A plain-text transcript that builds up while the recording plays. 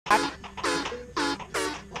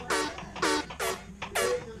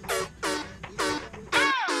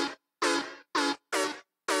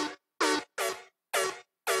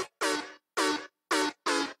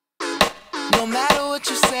No matter what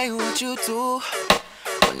you say, what you do,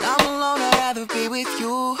 when I'm alone, I'd rather be with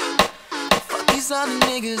you. Fuck these other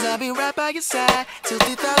niggas, I'll be right by your side till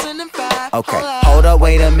 2005. Okay, hold up,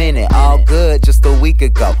 wait a minute. All good just a week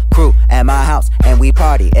ago. Crew at my house and we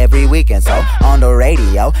party every weekend. So on the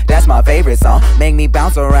radio, that's my favorite song. Make me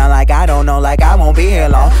bounce around like I don't know, like I won't be here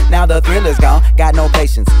long. Now the thrill is gone, got no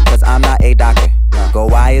patience, cause I'm not a doctor. Go,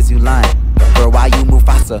 why is you lying? Girl, why you move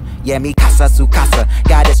faster? Yeah, me casa su casa.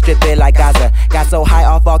 Gotta strip it like Gaza. Got so high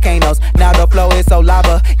off volcanoes, now the flow is so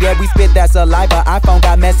lava. Yeah, we spit that saliva. iPhone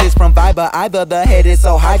got message from Viber. Either the head is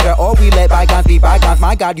so hydra, or we let bygones be bygones.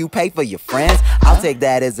 My God, you pay for your friends? I'll take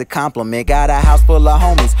that as a compliment. Got a house full of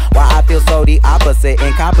homies. Why I feel so the opposite.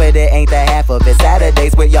 Incompetent ain't the half of it.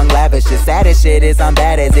 Saturdays with young lavish. The saddest shit is I'm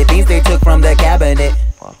bad as it. These they took from the cabinet.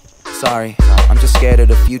 Sorry, I'm just scared of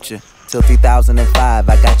the future. Till 2005,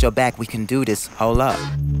 I got your back, we can do this, hold up.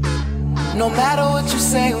 No matter what you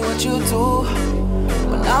say, what you do,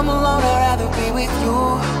 when I'm alone, I'd rather be with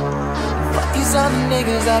you. Fuck these other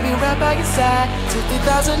niggas, I'll be right by your side till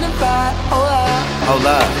 2005. Hold up, hold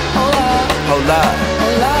up, hold up, hold up,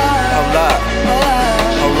 hold up, hold up,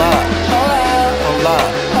 hold up, hold up,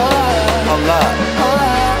 hold up, hold up, hold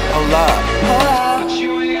up, hold up,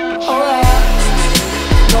 hold up.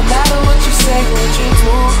 No matter what you say, what you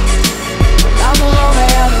do, I'm alone,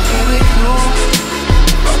 I'd rather be with you.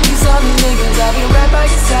 Fuck these other niggas, I'll be right by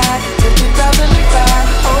your side till 2005.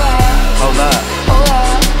 Hold up, hold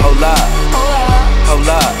up, hold up, hold up, hold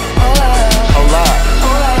up, hold up,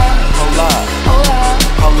 hold up, hold up,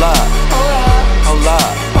 hold up, hold up,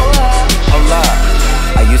 hold up, hold up.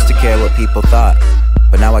 I used to care what people thought,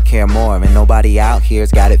 but now I care more, and nobody out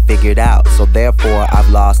here's got it figured out. So therefore, I've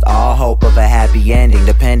lost all hope of a happy ending,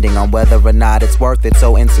 depending on whether or not it's worth it.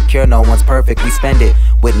 So insecure, no one's perfect, we spend it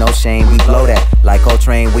with no shame. We blow that like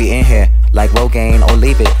Coltrane, we in here like Rogaine, or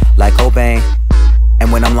leave it like Cobain.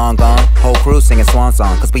 And when I'm long gone, whole crew singing swan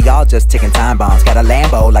song, cause we all just ticking time bombs. Got a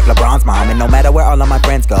Lambo like LeBron's mom, and no matter where all of my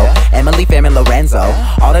friends go, Emily, Fam, and Lorenzo,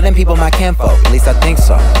 all of them people my kinfolk, at least I think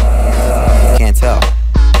so. Can't tell,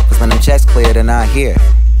 cause when them checks clear, they're not here,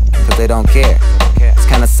 cause they don't care. It's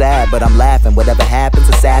kinda sad, but I'm laughing. Whatever happens,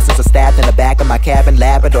 assassins are stabbed in the back of my cabin,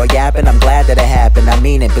 Labrador yapping. I'm glad that it happened, I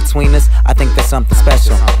mean it. Between us, I think there's something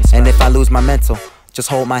special. And if I lose my mental, just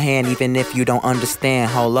hold my hand even if you don't understand,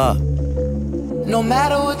 hold up. No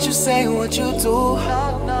matter what you say, what you do,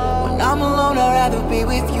 when I'm alone, I'd rather be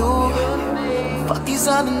with you. Fuck these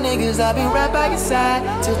other niggas, I'll be right by your side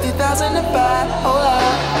till 2005. Hold up,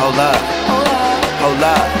 hold up, hold up, hold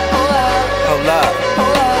up, hold up, hold up,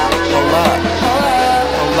 hold up, hold up.